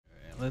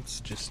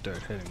let's just start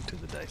heading to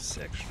the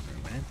dissection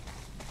room, man.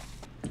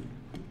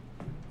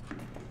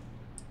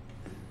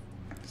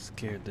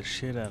 Scared the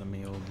shit out of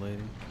me, old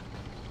lady.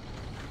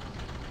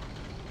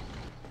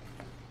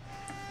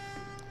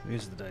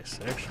 Here's the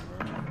dissection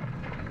room.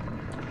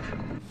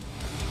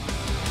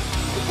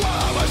 While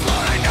I was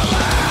learning to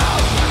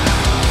live,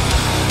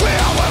 we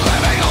all were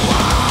living a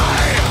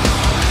lie.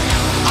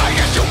 I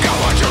guess you got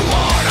what you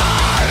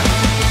wanted.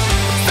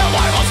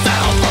 Survival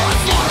settled for a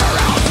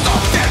slaughterhouse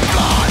soaked in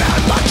blood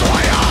and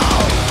betrayal.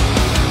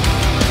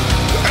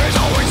 There's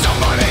always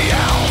somebody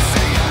else.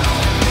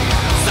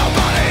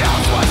 Somebody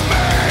else was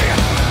me.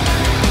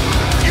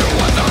 You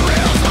were the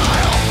real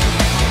smile.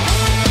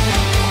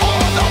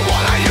 Or the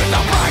one I used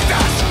to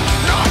practice.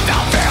 Not to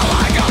feel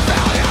like a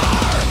failure.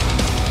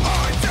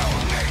 I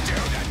don't need you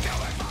to do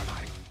it for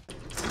me.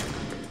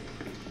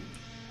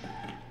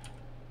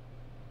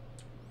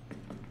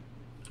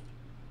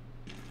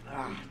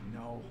 Ah,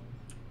 no.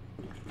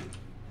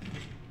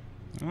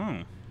 Oh.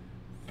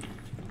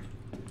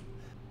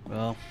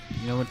 Well,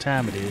 you know what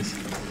time it is.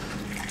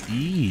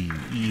 E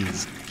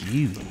is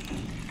Goey.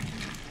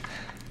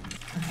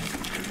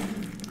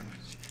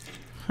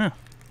 Huh.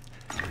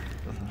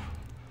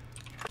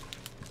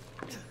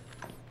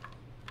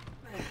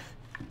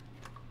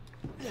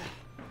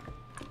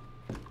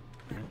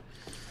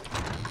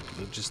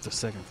 Just a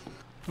second.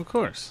 Of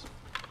course.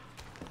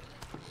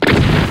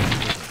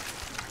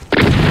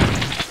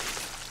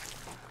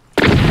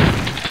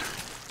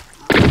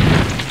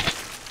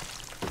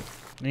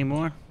 Any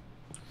more?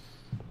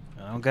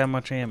 I don't got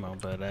much ammo,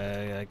 but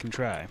I can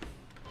try.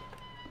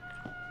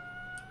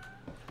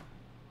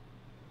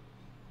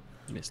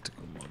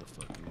 Mystical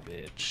motherfucking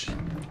bitch.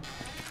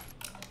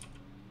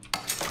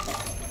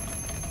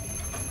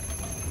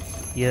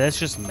 Yeah, that's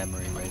just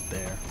memory right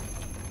there.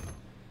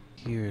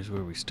 Here's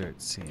where we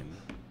start seeing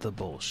the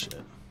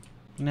bullshit.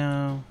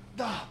 No.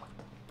 Oh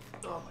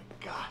my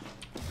god.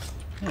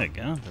 There you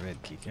go, the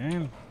red key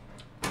card.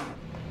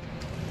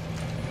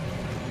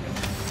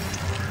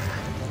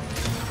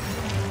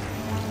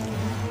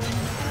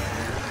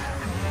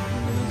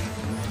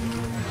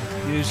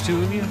 There's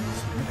two of you?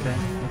 Okay,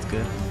 that's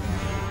good.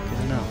 Good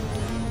to know.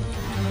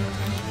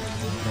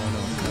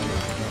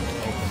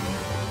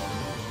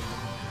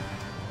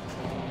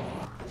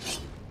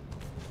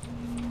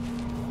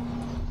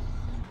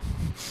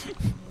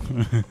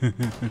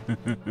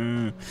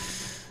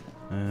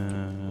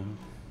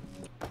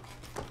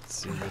 Let's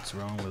see what's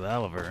wrong with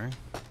Oliver.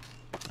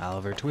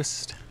 Oliver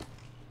Twist.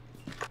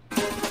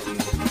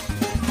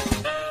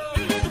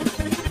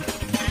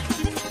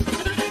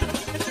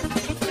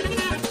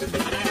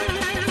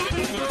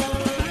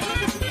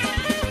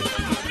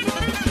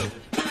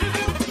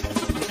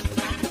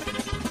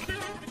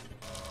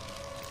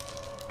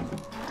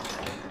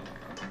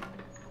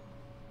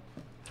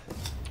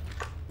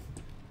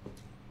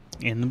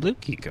 And the blue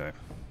key card.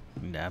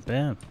 Not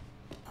bad.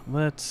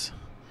 Let's,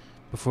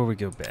 before we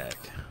go back,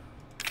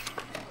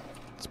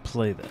 let's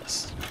play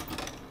this.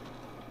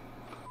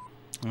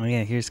 Oh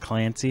yeah, here's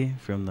Clancy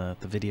from the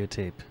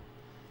videotape.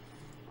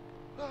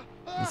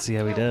 Let's see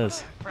how he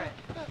does. Fred,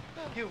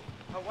 you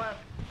are one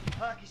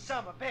lucky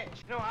son of a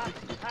bitch. No, I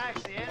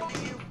actually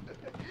envy you.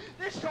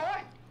 This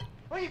toy?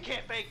 Well, you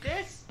can't fake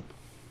this.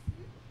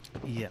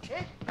 Yeah.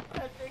 Kid,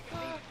 I think it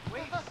needs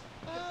weeks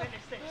to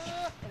finish this.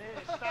 And it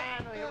is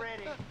finally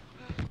ready.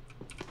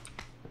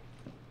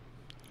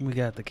 We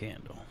got the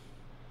candle.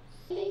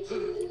 It's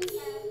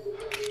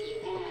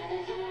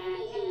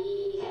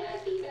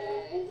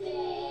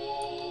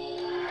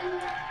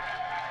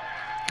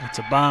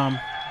a bomb.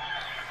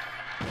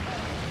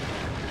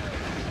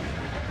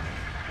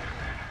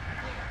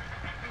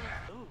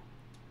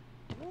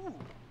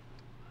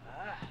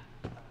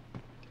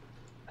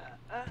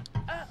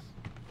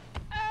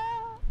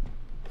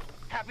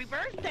 Happy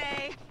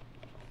birthday!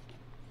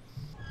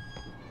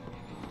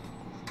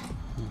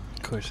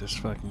 Of course, there's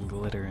fucking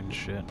glitter and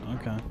shit.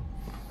 Okay.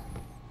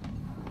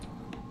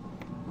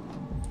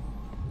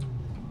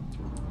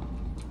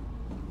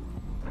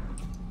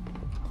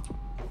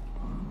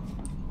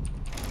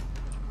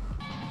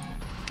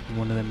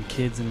 One of them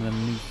kids in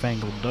them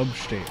newfangled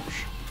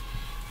dubsters.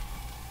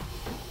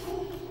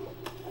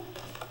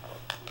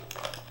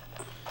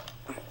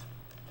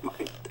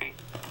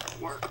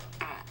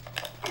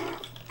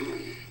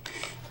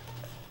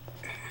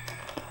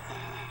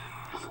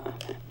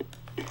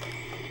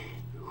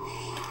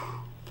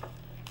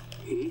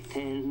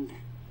 Ethan.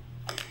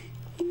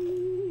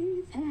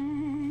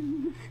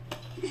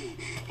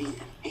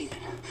 Ethan,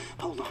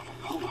 hold on.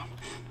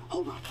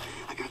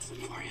 I got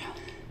something for you.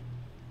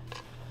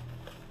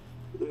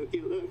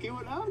 Looky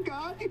what I've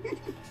got.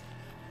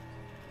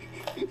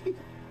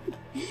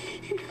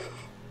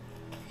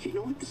 You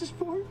know what this is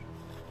for?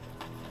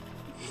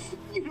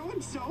 You know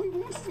what Zoe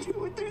wants to do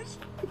with this?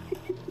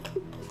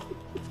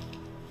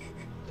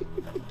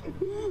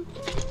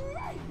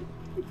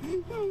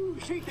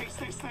 She thinks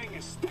this thing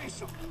is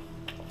special.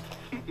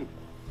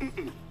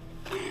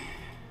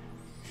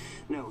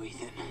 No,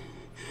 Ethan.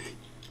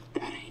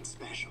 That ain't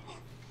special.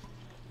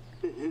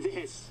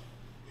 This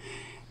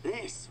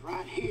This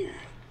right here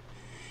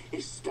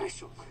is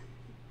special.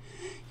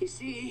 You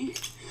see,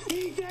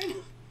 Ethan,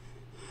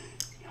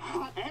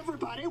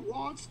 everybody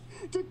wants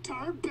to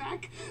turn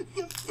back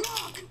the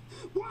clock.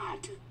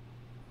 What?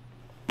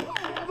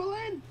 What,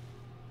 Evelyn?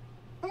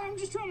 I'm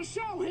just trying to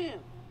show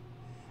him.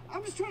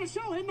 I'm just trying to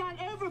show him not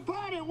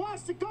everybody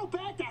wants to go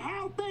back to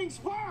how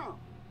things were.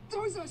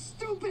 There's a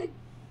stupid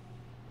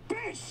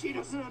bitch. She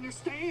doesn't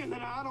understand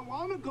that I don't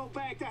want to go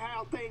back to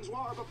how things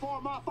were before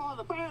my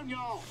father found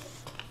y'all.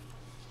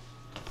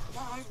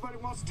 Now everybody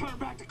wants to turn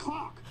back the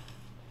clock.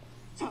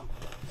 So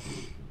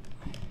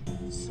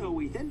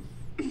Ethan,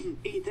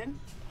 Ethan,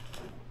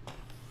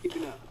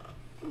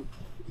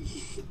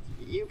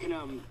 you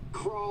can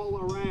crawl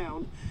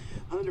around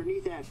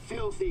underneath that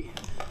filthy,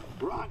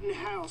 rotten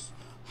house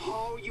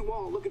all you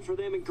want looking for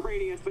them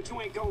ingredients, but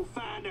you ain't gonna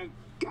find a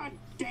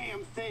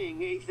goddamn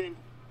thing, Ethan.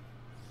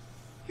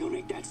 You'll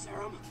need that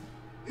serum?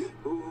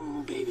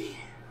 Ooh, baby.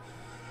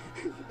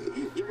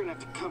 You're gonna have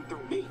to come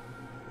through me.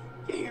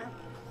 You hear?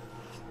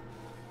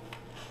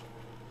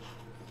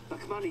 Now,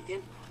 come on,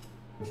 Ethan.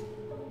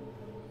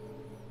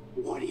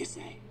 What do you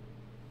say?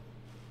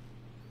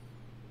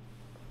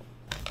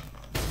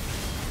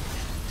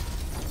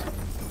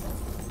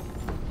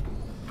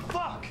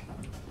 Fuck!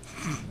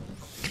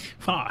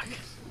 Fuck.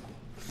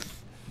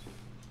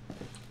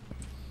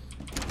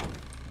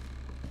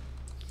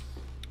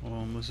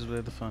 Well, this is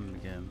where the fun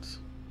begins.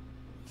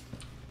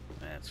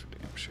 That's for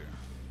damn sure.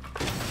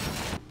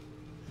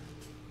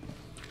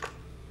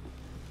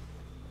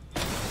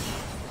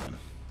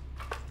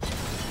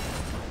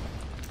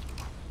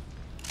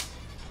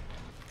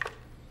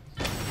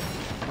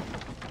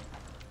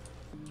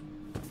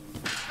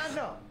 I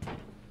know.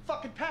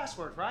 Fucking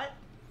password, right?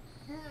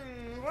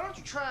 Why don't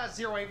you try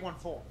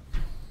 0814?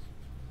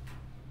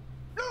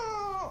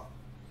 No!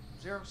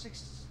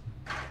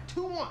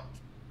 0621.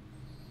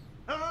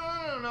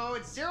 No,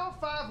 it's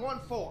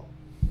 0514.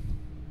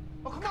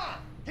 Oh, come on.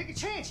 Take a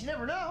chance. You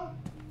never know.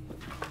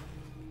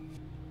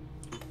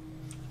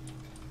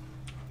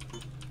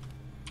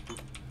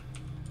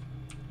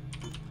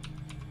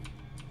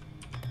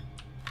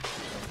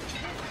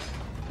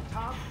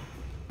 Top,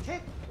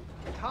 tick,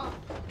 top,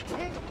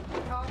 tick,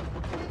 top,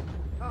 tick,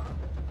 top.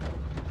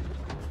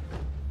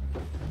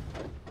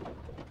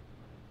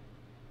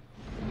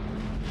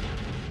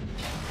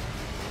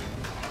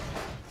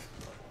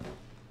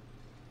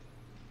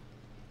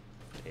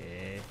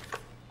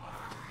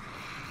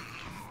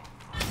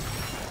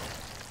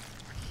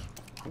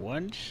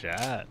 One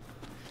shot.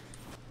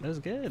 That was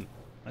good.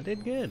 I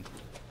did good.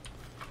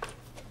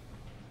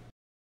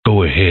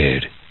 Go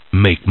ahead,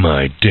 make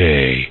my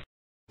day.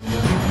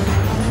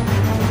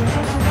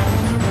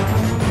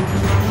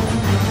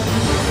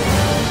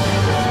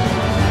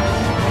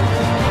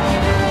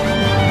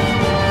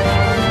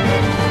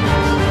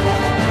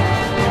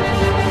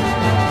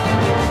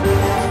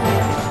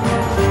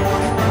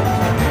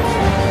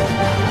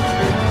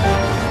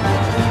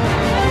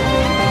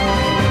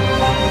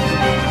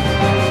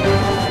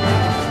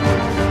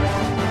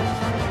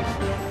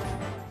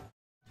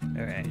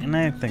 Alright, and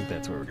I think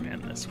that's where we're gonna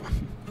end this one.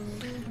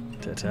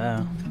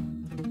 Ta-ta.